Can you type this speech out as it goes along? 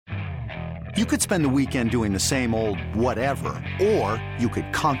You could spend the weekend doing the same old whatever, or you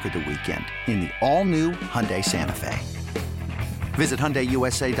could conquer the weekend in the all-new Hyundai Santa Fe. Visit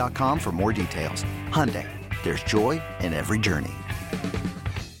HyundaiUSA.com for more details. Hyundai, there's joy in every journey.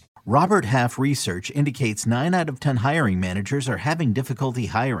 Robert Half research indicates 9 out of 10 hiring managers are having difficulty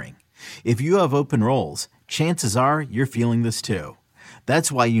hiring. If you have open roles, chances are you're feeling this too.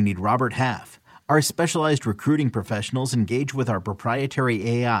 That's why you need Robert Half. Our specialized recruiting professionals engage with our proprietary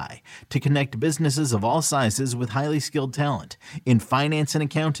AI to connect businesses of all sizes with highly skilled talent in finance and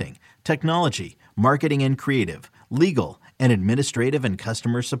accounting, technology, marketing and creative, legal, and administrative and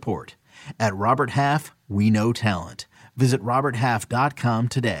customer support. At Robert Half, we know talent. Visit roberthalf.com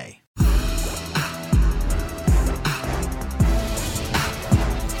today.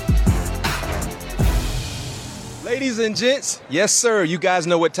 Ladies and gents, yes, sir, you guys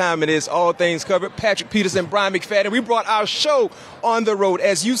know what time it is. All things covered. Patrick Peterson, Brian McFadden. We brought our show on the road.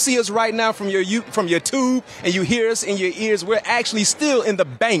 As you see us right now from your tube and you hear us in your ears, we're actually still in the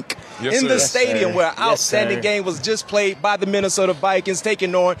bank, in the stadium where an outstanding game was just played by the Minnesota Vikings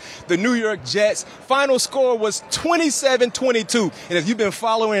taking on the New York Jets. Final score was 27-22. And if you've been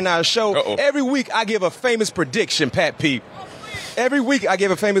following our show, every week I give a famous prediction, Pat P. Every week I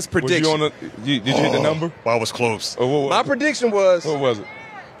give a famous prediction. Did you hit the number? Well, I was close. My prediction was... What was it?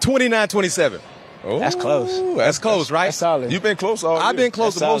 29-27. Oh, that's close. That's close, right? That's solid. You've been close all year. I've been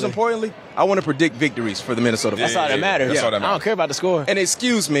close, but most importantly, I want to predict victories for the Minnesota Vikings. That's all that matters. Yeah. I don't care about the score. And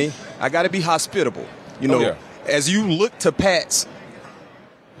excuse me, I got to be hospitable. You know, as you look to Pat's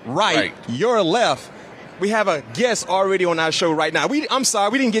right, your left, we have a guest already on our show right now. I'm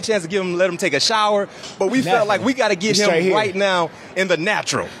sorry, we didn't get a chance to let him take a shower, but we felt like we got to get him right now in the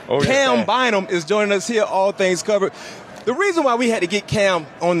natural. Cam Bynum is joining us here, All Things Covered. The reason why we had to get Cam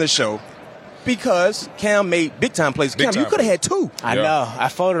on the show, because Cam made big-time plays. Cam, you could have had 2. I know. I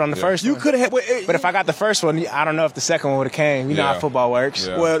folded on the first one. You could have had... But if I got the first one, I don't know if the second one would have came. You know how football works.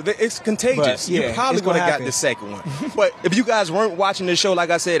 Yeah. Well, it's contagious. You probably would have got the second one. But if you guys weren't watching the show, like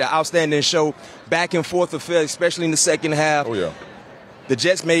I said, an outstanding show, back and forth affair, especially in the second half. The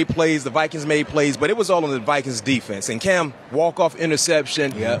Jets made plays, the Vikings made plays, but it was all on the Vikings defense. And Cam, walk-off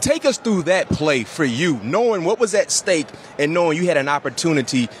interception. Take us through that play for you, knowing what was at stake and knowing you had an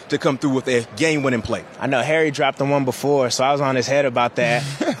opportunity to come through with a game-winning play. I know Harry dropped the one before, so I was on his head about that.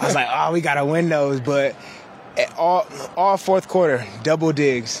 I was like, we got to win those. But all fourth quarter, double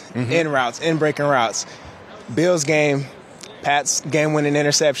digs, in routes, in breaking routes. Bills game, Pat's game-winning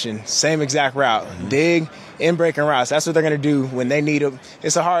interception, same exact route. Dig, in breaking routes. That's what they're going to do when they need them.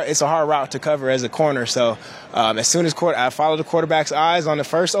 It's a hard route to cover as a corner. So as soon as I followed the quarterback's eyes on the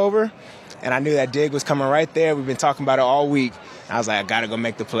first over, and I knew that dig was coming right there. We've been talking about it all week. I was like, I got to go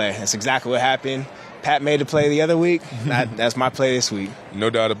make the play. That's exactly what happened. Pat made the play the other week. That's my play this week.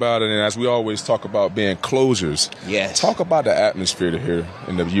 No doubt about it. And as we always talk about being closers, talk about the atmosphere here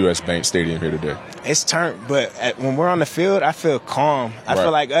in the U.S. Bank Stadium here today. It's turned, but when we're on the field, I feel calm. I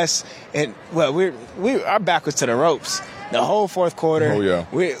feel like us, and our back was to the ropes. The whole fourth quarter.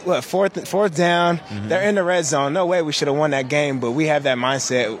 Fourth down. They're in the red zone. No way we should have won that game, but we have that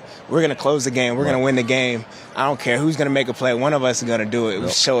mindset. We're going to close the game. We're going to win the game. I don't care who's going to make a play. One of us is going to do it. We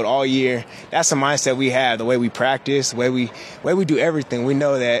showed all year. That's the mindset we have, the way we practice, the way we do everything. We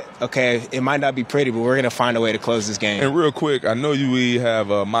know that, it might not be pretty, but we're going to find a way to close this game. And real quick, I know we have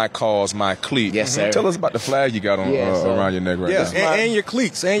My Cause, My Cleat. Yes, sir. Tell us about the flag you got on around your neck right now. And your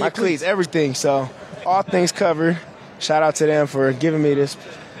cleats. And my cleats, everything. So all things covered. Shout out to them for giving me this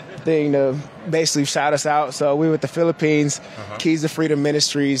thing to basically shout us out. So we with the Philippines, Keys to Freedom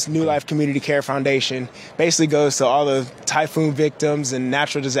Ministries, New Life Community Care Foundation, basically goes to all the typhoon victims and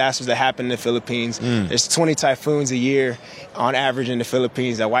natural disasters that happen in the Philippines. There's 20 typhoons a year on average in the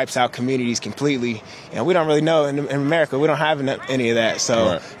Philippines that wipes out communities completely. And we don't really know in America, we don't have any of that.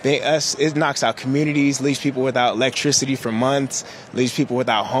 So it knocks out communities, leaves people without electricity for months, leaves people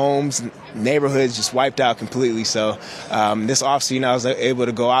without homes, neighborhoods just wiped out completely. So this offseason, I was able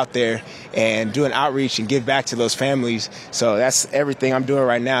to go out there and do an outreach and give back to those families. So that's everything I'm doing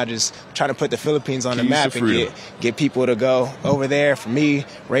right now, just trying to put the Philippines on the map and get people to go over there for me,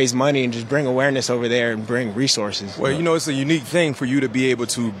 raise money, and just bring awareness over there and bring resources. Well, it's a unique thing for you to be able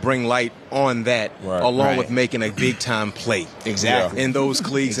to bring light on that along with making a big-time play. Exactly. In those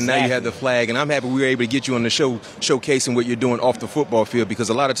cleats, and now you have the flag. And I'm happy we were able to get you on the show showcasing what you're doing off the football field, because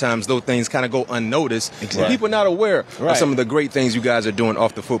a lot of times those things kind of go unnoticed. Exactly. People are not aware of some of the great things you guys are doing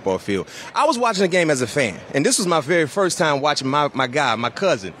off the football field. I was watching the game as a fan, and this was my very first time watching my guy, my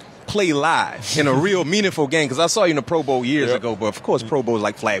cousin, play live in a real meaningful game, because I saw you in the Pro Bowl years ago, but of course Pro Bowl is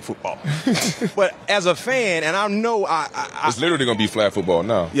like flag football. But as a fan, and I know it's literally going to be flag football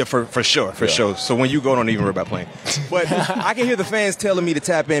now. Yeah, for sure, for sure. So when you go, don't even worry about playing. But I can hear the fans telling me to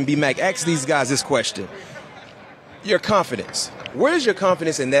tap in. B-Mac, ask these guys this question. Your confidence. Where's your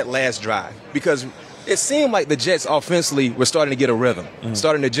confidence in that last drive? Because it seemed like the Jets offensively were starting to get a rhythm,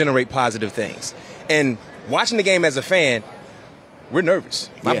 starting to generate positive things. And watching the game as a fan, we're nervous.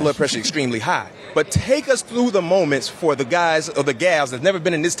 My blood pressure is extremely high. But take us through the moments for the guys or the gals that's never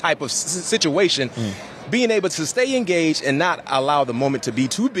been in this type of situation, being able to stay engaged and not allow the moment to be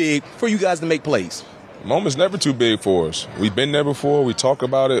too big for you guys to make plays. Moment's never too big for us. We've been there before. We talk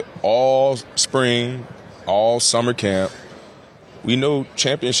about it all spring, all summer camp. We know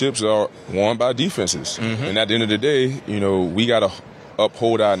championships are won by defenses. And at the end of the day, we got to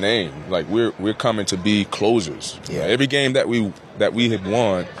uphold our name. Like, we're coming to be closers. Yeah. Every game that we have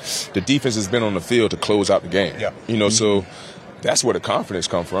won, the defense has been on the field to close out the game. Yeah. So that's where the confidence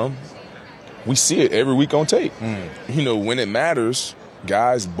comes from. We see it every week on tape. When it matters,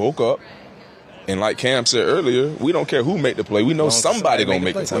 guys bulk up. And like Cam said earlier, we don't care who make the play. We know somebody going to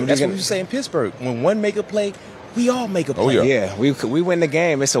make the play. That's what you say in Pittsburgh. When one make a play, we all make a play. Oh, yeah. We win the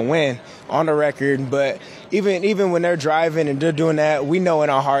game. It's a win on the record. But even when they're driving and they're doing that, we know in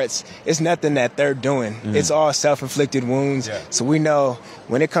our hearts it's nothing that they're doing. It's all self-inflicted wounds. Yeah. So we know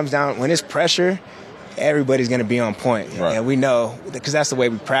when it comes down, when it's pressure, everybody's going to be on point. Right. And we know, because that's the way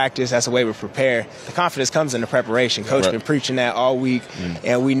we practice, that's the way we prepare. The confidence comes in the preparation. Coach been preaching that all week.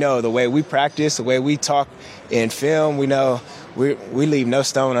 And we know the way we practice, the way we talk in film, we know we leave no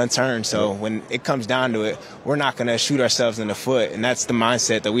stone unturned. So when it comes down to it, we're not going to shoot ourselves in the foot. And that's the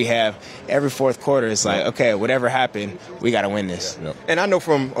mindset that we have every fourth quarter. It's like, okay, whatever happened, we got to win this. And I know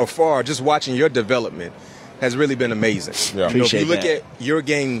from afar, just watching your development has really been amazing. Yeah. If you look at your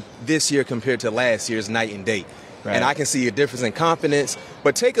game this year compared to last year's, night and day. Right. And I can see a difference in confidence.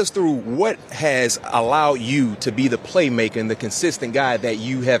 But take us through what has allowed you to be the playmaker and the consistent guy that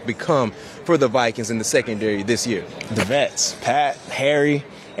you have become for the Vikings in the secondary this year. The vets, Pat, Harry,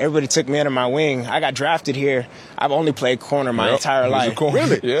 everybody took me under my wing. I got drafted here. I've only played corner my entire life.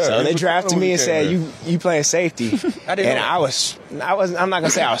 Really? Yeah. So they drafted me and said, "You playing safety." I'm not gonna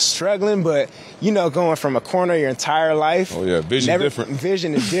say I was struggling, but going from a corner your entire life. Oh yeah, different.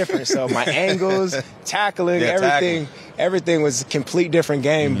 Vision is different. So my angles, tackling, everything was a complete different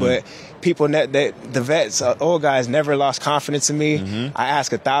game. But people, the vets, old guys, never lost confidence in me. I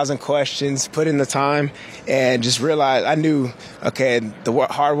asked 1,000 questions, put in the time, and just realized I knew, okay, the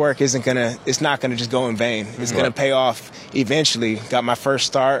hard work it's not gonna just go in vain. It's gonna pay off eventually. Got my first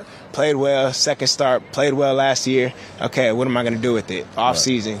start, played well. Second start, played well last year. Okay, what am I gonna do with it? Off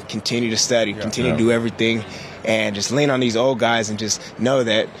season, continue to study, continue to do everything. And just lean on these old guys and just know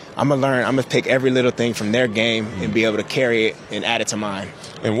that I'm going to learn. I'm going to pick every little thing from their game and be able to carry it and add it to mine.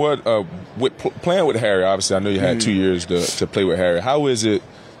 And what playing with Harry, obviously, I know you had 2 years to play with Harry. How is it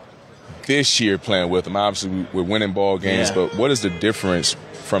this year playing with him? Obviously, we're winning ball games, but what is the difference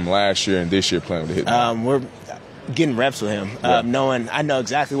from last year and this year playing with him? We're getting reps with him, knowing I know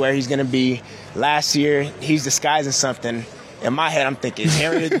exactly where he's going to be. Last year, he's disguising something. In my head, I'm thinking, is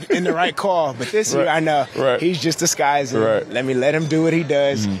Harry in the right call? But this year, I know he's just disguising. Let him do what he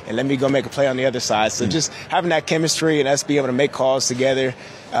does, and let me go make a play on the other side. So just having that chemistry and us be able to make calls together,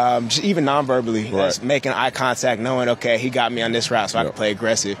 just even non-verbally, just making eye contact, knowing, okay, he got me on this route, so I can play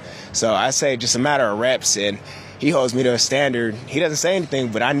aggressive. So I say just a matter of reps, and he holds me to a standard. He doesn't say anything,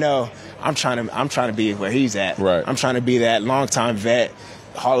 but I know I'm trying to be where he's at. I'm trying to be that longtime vet,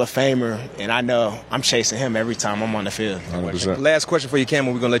 Hall of Famer, and I know I'm chasing him every time I'm on the field. 100%. Last question for you, Cam,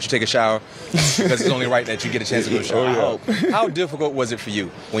 we're going to let you take a shower because it's only right that you get a chance to go shower. I hope. How difficult was it for you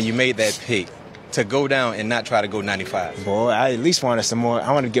when you made that pick to go down and not try to go 95? Boy, I at least wanted some more.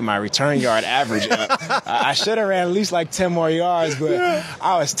 I wanted to get my return yard average up. I should have ran at least like 10 more yards, but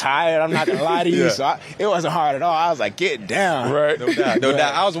I was tired. I'm not going to lie to you. So it wasn't hard at all. I was like, get down. Right. No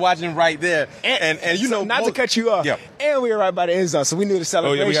doubt. I was watching right there. And not to cut you off. Yeah. And we were right by the end zone, so we knew the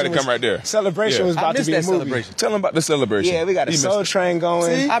celebration. Oh, yeah, we had to come right there. Celebration was about to be a movie. Celebration. Tell them about the celebration. Yeah, we got the Soul Train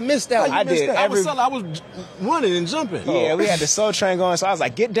going. See? I missed that. I did. I was running and jumping. Yeah, we had the Soul Train going, so I was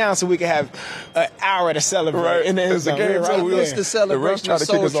like, get down so we could have an hour to celebrate in the end zone. We missed the celebration. The refs tried to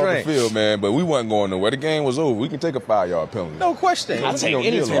kick us off the field, man, but we wasn't going nowhere. The game was over. We can take a 5-yard penalty. No question. I'll take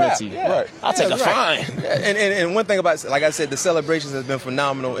any penalty. I'll take a fine. And one thing about, like I said, the celebrations has been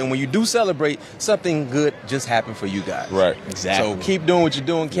phenomenal. And when you do celebrate, something good just happened for you guys. Right. Exactly. So keep doing what you're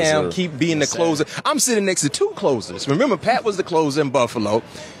doing, Cam. Keep being the closer. I'm sitting next to 2 closers. Remember, Pat was the closer in Buffalo.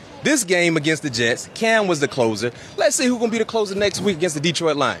 This game against the Jets, Cam was the closer. Let's see who's going to be the closer next week against the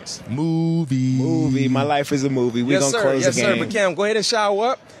Detroit Lions. Movie. My life is a movie. We're going to close the game. Yes, sir. But Cam, go ahead and shower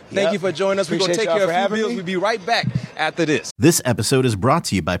up. Thank you for joining us. We're going to take care of a few bills. We'll be right back after this. This episode is brought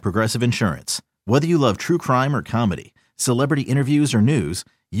to you by Progressive Insurance. Whether you love true crime or comedy, celebrity interviews or news,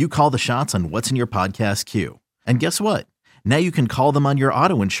 you call the shots on what's in your podcast queue. And guess what? Now you can call them on your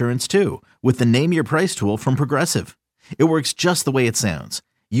auto insurance too with the Name Your Price tool from Progressive. It works just the way it sounds.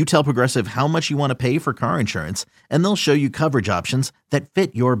 You tell Progressive how much you want to pay for car insurance, and they'll show you coverage options that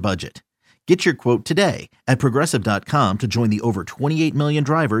fit your budget. Get your quote today at Progressive.com to join the over 28 million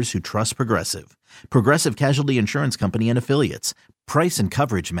drivers who trust Progressive. Progressive Casualty Insurance Company and Affiliates. Price and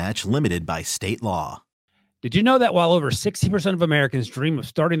coverage match limited by state law. Did you know that while over 60% of Americans dream of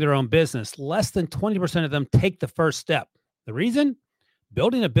starting their own business, less than 20% of them take the first step? The reason?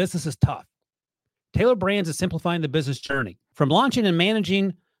 Building a business is tough. Taylor Brands is simplifying the business journey. From launching and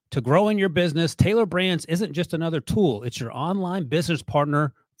managing to growing your business, Taylor Brands isn't just another tool. It's your online business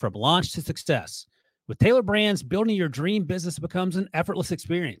partner from launch to success. With Taylor Brands, building your dream business becomes an effortless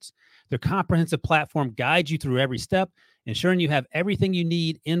experience. Their comprehensive platform guides you through every step, ensuring you have everything you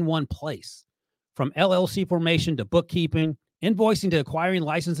need in one place. From LLC formation to bookkeeping, invoicing to acquiring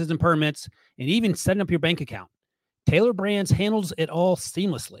licenses and permits, and even setting up your bank account, Taylor Brands handles it all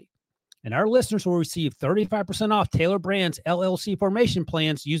seamlessly. And our listeners will receive 35% off Taylor Brands LLC formation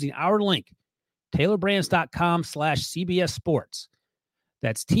plans using our link, taylorbrands.com/CBS Sports.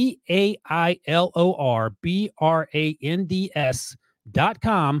 That's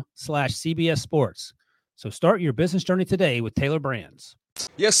TAILORBRANDS.com/CBS Sports. So start your business journey today with Taylor Brands.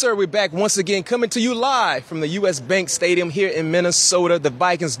 Yes, sir. We're back once again, coming to you live from the U.S. Bank Stadium here in Minnesota. The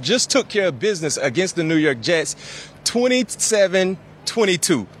Vikings just took care of business against the New York Jets,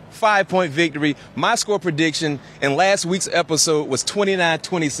 27-22. 5-point victory. My score prediction in last week's episode was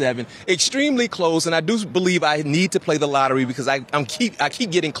 29-27. Extremely close, and I do believe I need to play the lottery because I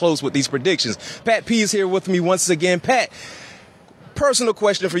keep getting close with these predictions. Pat P is here with me once again. Pat, personal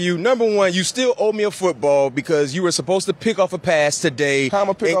question for you. Number one, you still owe me a football because you were supposed to pick off a pass today. How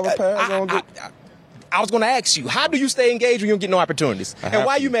am I pick off a pass? I was going to ask you, how do you stay engaged when you don't get no opportunities? And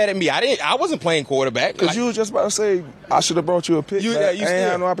why are you mad at me? I wasn't playing quarterback. Because you was just about to say, I should have brought you a pick. I ain't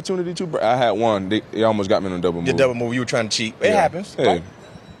had no opportunity to. I had one. They almost got me on a double move. The double move. You were trying to cheat. It happens. Hey.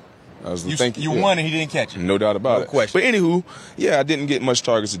 You won and he didn't catch it. No doubt about it. Question. But anywho, I didn't get much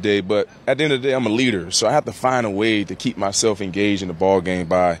targets today, but at the end of the day, I'm a leader. So I have to find a way to keep myself engaged in the ball game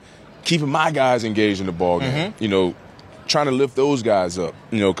by keeping my guys engaged in the ball game. Mm-hmm. Trying to lift those guys up,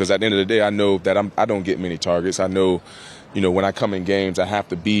 because at the end of the day, I know that I don't get many targets. I know, when I come in games, I have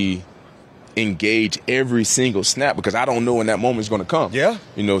to be engaged every single snap because I don't know when that moment is going to come. Yeah.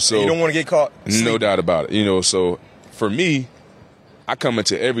 So you don't want to get caught. No doubt about it. So for me, I come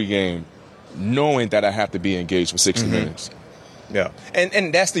into every game knowing that I have to be engaged for 60 minutes. Yeah.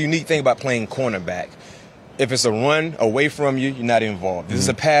 And that's the unique thing about playing cornerback. If it's a run away from you, you're not involved. If it's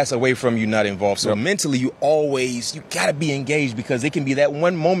a pass away from you, not involved. So mentally, you got to be engaged because it can be that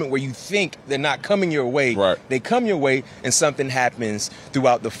one moment where you think they're not coming your way. Right. They come your way and something happens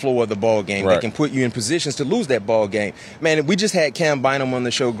throughout the flow of the ball game. Right. They can put you in positions to lose that ball game. Man, we just had Cam Bynum on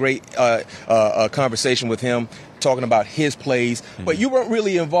the show. Great conversation with him talking about his plays. But you weren't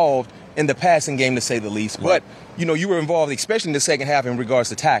really involved in the passing game, to say the least. Right. But you were involved, especially in the second half, in regards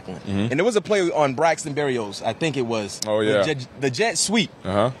to tackling. And there was a play on Braxton Berrios, I think it was. Oh, yeah. The jet sweep.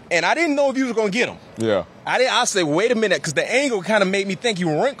 Uh-huh. And I didn't know if you was going to get him. Yeah. I said, wait a minute, because the angle kind of made me think you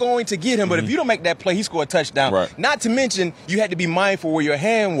weren't going to get him. But if you don't make that play, he scored a touchdown. Right. Not to mention, you had to be mindful where your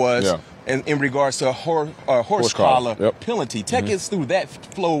hand was in regards to a horse collar penalty. Take us through that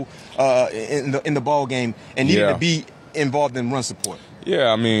flow in the ball game and needed to be involved in run support.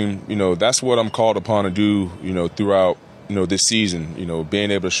 Yeah, I mean, that's what I'm called upon to do, throughout, this season, being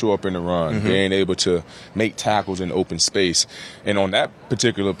able to show up in the run, being able to make tackles in open space. And on that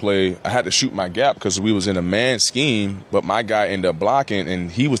particular play, I had to shoot my gap because we was in a man scheme, but my guy ended up blocking, and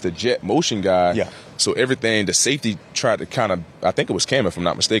he was the jet motion guy. Yeah. So everything, the safety tried to kind of, I think it was Cam, if I'm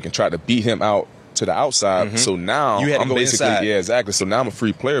not mistaken, tried to beat him out to the outside. So now you had to I'm go basically inside. Yeah, exactly. So now I'm a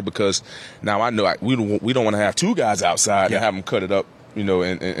free player because now I know we don't want to have two guys outside and have them cut it up, and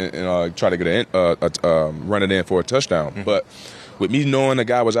try to get run it in for a touchdown. But with me knowing the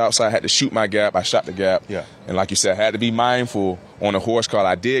guy was outside, I had to shoot my gap. I shot the gap. Yeah. And like you said, I had to be mindful on the horse collar.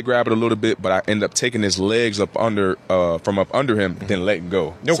 I did grab it a little bit, but I ended up taking his legs up under from up under him, then letting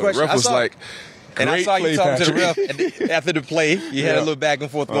go. No so question. The ref was like. And I saw you talking to the ref after the play. You had a Yeah. little back and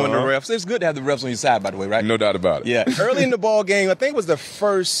forth going to the refs. It's good to have the refs on your side, by the way, right? No doubt about it. Yeah. Early in the ball game, I think it was the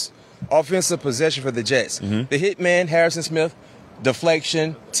first offensive possession for the Jets. The hitman, Harrison Smith,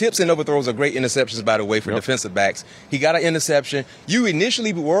 deflection, tips and overthrows are great interceptions, by the way, for defensive backs. He got an interception. You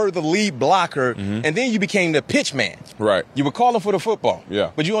initially were the lead blocker, and then you became the pitch man. Right. You were calling for the football.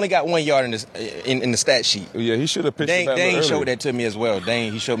 Yeah. But you only got 1 yard in the stat sheet. Yeah, he should have pitched it back Dane showed that to me as well.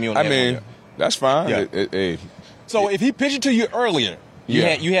 Dane, he showed me on that. I mean, that's fine. Yeah. So if he pitched it to you earlier, you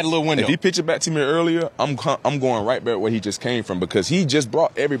had a little window. If he pitched it back to me earlier, I'm going right back where he just came from, because he just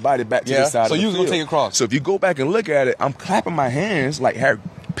brought everybody back to the side of the field. So you was going to take it across. So if you go back and look at it, I'm clapping my hands like, Harry,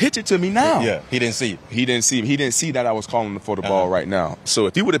 pitch it to me now. Yeah, he didn't see it. He didn't see that I was calling for the ball right now. So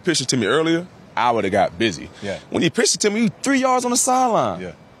if he would have pitched it to me earlier, I would have got busy. Yeah. When he pitched it to me, 3 yards on the sideline.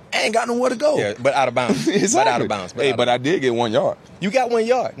 Yeah. I ain't got nowhere to go. Yeah, but out of bounds. Exactly. But out of bounds. But I did get 1 yard. You got 1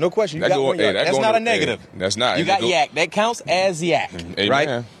 yard. No question. You got 1 yard. That's not a negative. That's not. You got yak. That counts as yak. Amen.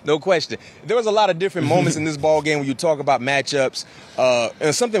 Right? No question. There was a lot of different moments in this ball game when you talk about matchups.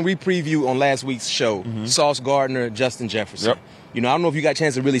 And something we previewed on last week's show, Sauce Gardner, Justin Jefferson. Yep. You know, I don't know if you got a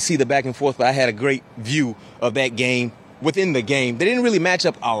chance to really see the back and forth, but I had a great view of that game within the game. They didn't really match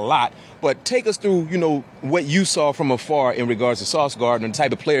up a lot, but take us through, what you saw from afar in regards to Sauce Gardner, the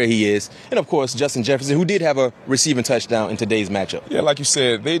type of player he is, and of course Justin Jefferson, who did have a receiving touchdown in today's matchup. Yeah, like you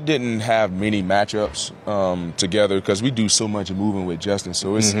said, they didn't have many matchups together because we do so much moving with Justin,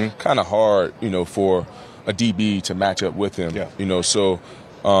 so it's kind of hard, for a DB to match up with him. Yeah. So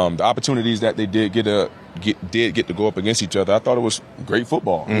the opportunities that they did get to go up against each other, I thought it was great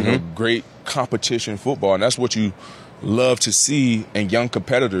football, great competition football, and that's what you love to see in young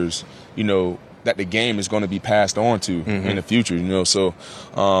competitors, that the game is going to be passed on to in the future, So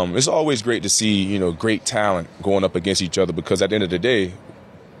it's always great to see, great talent going up against each other, because at the end of the day,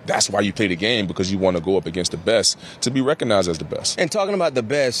 that's why you play the game, because you want to go up against the best to be recognized as the best. And talking about the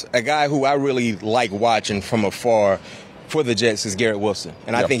best, a guy who I really like watching from afar for the Jets is Garrett Wilson.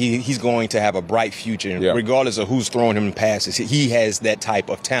 And I think he's going to have a bright future, regardless of who's throwing him passes. He has that type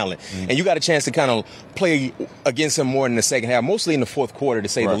of talent. And you got a chance to kind of play against him more in the second half, mostly in the fourth quarter, to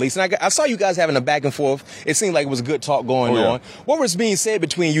say the least. And I saw you guys having a back and forth. It seemed like it was a good talk going on. What was being said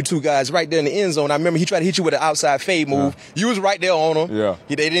between you two guys right there in the end zone? I remember he tried to hit you with an outside fade move. You was right there on him. Yeah.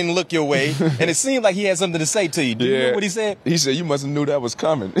 They didn't look your way. And it seemed like he had something to say to you. Do you know what he said? He said, you must have knew that was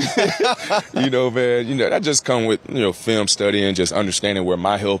coming. Man, that just come with, film study and just understanding where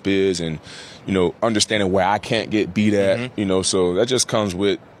my help is, and understanding where I can't get beat at, so that just comes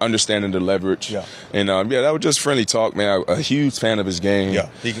with understanding the leverage. And that was just friendly talk, man. A huge fan of his game.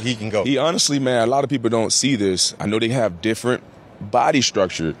 He can go. He honestly, man, a lot of people don't see this. I know they have different body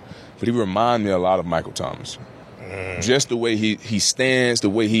structure, but he reminds me a lot of Michael Thomas. Just the way he stands, the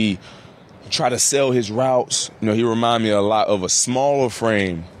way he try to sell his routes. He reminds me a lot of a smaller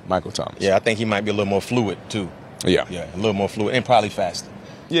frame Michael Thomas. Yeah, I think he might be a little more fluid too. Yeah, a little more fluid and probably faster.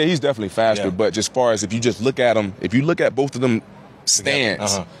 Yeah, he's definitely faster, but just far as if you just look at them, if you look at both of them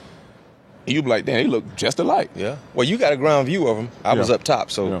stance, you be like, damn, they look just alike. Yeah. Well, you got a ground view of them. I was up top,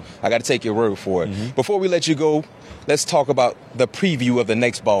 so I got to take your word for it. Before we let you go, let's talk about the preview of the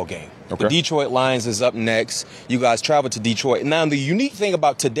next ball game. Okay. The Detroit Lions is up next. You guys travel to Detroit. Now, the unique thing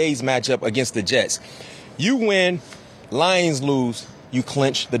about today's matchup against the Jets, you win, Lions lose, you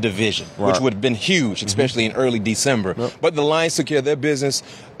clinch the division, which would have been huge, especially in early December. But the Lions took care of their business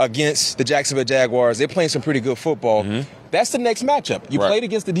against the Jacksonville Jaguars. They're playing some pretty good football. That's the next matchup. You played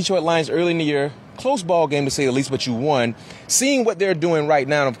against the Detroit Lions early in the year. Close ball game, to say the least, but you won. Seeing what they're doing right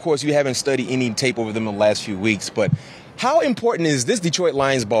now, and of course, you haven't studied any tape over them in the last few weeks, but how important is this Detroit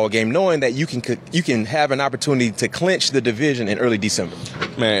Lions ball game, knowing that you can have an opportunity to clinch the division in early December?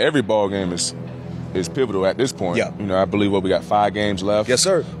 Man, every ball game is pivotal at this point. I believe we got 5 games left. Yes,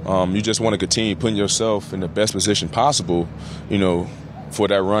 sir. You just want to continue putting yourself in the best position possible, for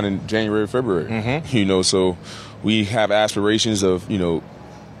that run in January, February. So we have aspirations of,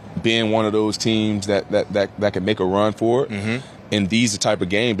 being one of those teams that can make a run for it. And these are the type of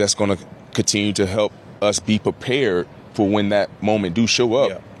game that's going to continue to help us be prepared for when that moment do show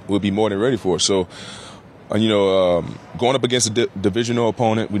up. We'll be more than ready for it. So, going up against a divisional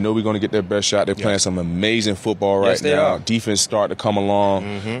opponent, we know we're going to get their best shot. They're playing some amazing football right now. Defense starting to come along,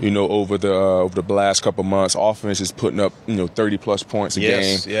 over the last couple of months. Offense is putting up, 30-plus points a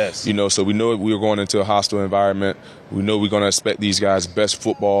game. So we know we're going into a hostile environment. We know we're going to expect these guys' best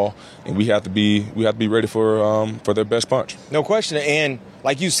football, and we have to be ready for their best punch. No question. And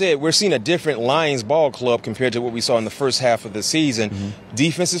like you said, we're seeing a different Lions ball club compared to what we saw in the first half of the season.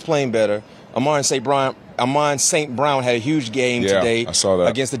 Defense is playing better. Amon St. Brown Amon St. Brown had a huge game today I saw that.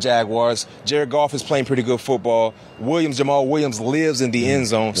 against the Jaguars. Jared Goff is playing pretty good football. Jamal Williams lives in the end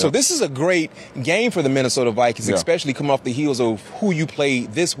zone. Yeah. So this is a great game for the Minnesota Vikings, especially coming off the heels of who you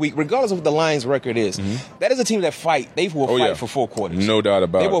played this week, regardless of what the Lions' record is. That is a team that fight. They will fight for 4 quarters. No doubt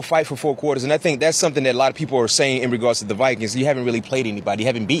about it. They will fight for 4 quarters, and I think that's something that a lot of people are saying in regards to the Vikings. You haven't really played anybody. You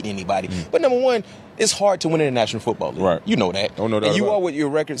haven't beaten anybody. But number one, it's hard to win in the National Football League. Right. You know that. Oh, no doubt and you about are it. what your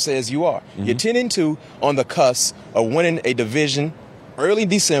record says you are. You're 10-2 on the cusp of winning a division early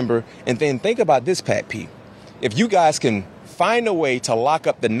December, and then think about this, Pat P. If you guys can find a way to lock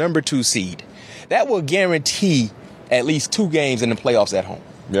up the number 2 seed, that will guarantee at least 2 games in the playoffs at home.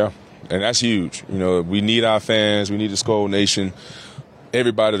 Yeah, and that's huge. You know, we need our fans. We need the Skull Nation,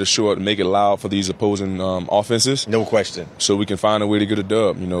 everybody to show up and make it loud for these opposing offenses. No question. So we can find a way to get a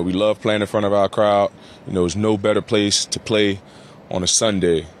dub. You know, we love playing in front of our crowd. You know, there's no better place to play on a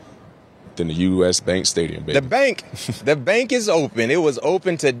Sunday than the U.S. Bank Stadium, baby. The bank is open. It was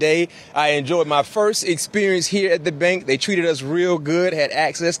open today. I enjoyed my first experience here at the bank. They treated us real good, had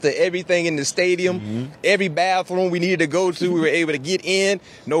access to everything in the stadium. Every bathroom we needed to go to, we were able to get in,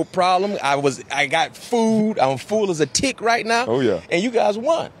 no problem. I got food. I'm full as a tick right now. Oh, yeah. And you guys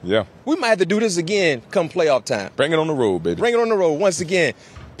won. Yeah. We might have to do this again come playoff time. Bring it on the road, baby. Bring it on the road once again.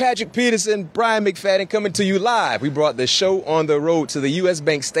 Patrick Peterson, Brian McFadden coming to you live. We brought the show on the road to the U.S.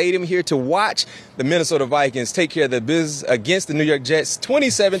 Bank Stadium here to watch the Minnesota Vikings take care of the business against the New York Jets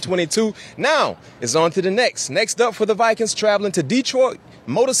 27-22. Now it's on to the next. Next up for the Vikings, traveling to Detroit,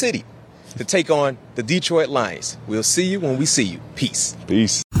 Motor City, to take on the Detroit Lions. We'll see you when we see you. Peace.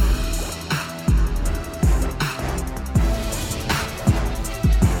 Peace.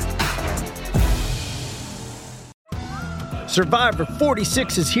 Survivor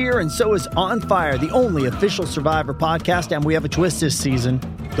 46 is here, and so is On Fire, the only official Survivor podcast, and we have a twist this season.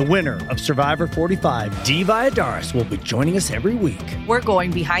 The winner of Survivor 45, Dee Valladares, will be joining us every week. We're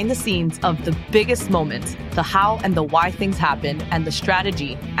going behind the scenes of the biggest moments, the how and the why things happen, and the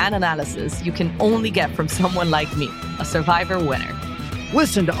strategy and analysis you can only get from someone like me, a Survivor winner.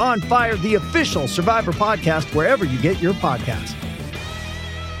 Listen to On Fire, the official Survivor podcast, wherever you get your podcasts.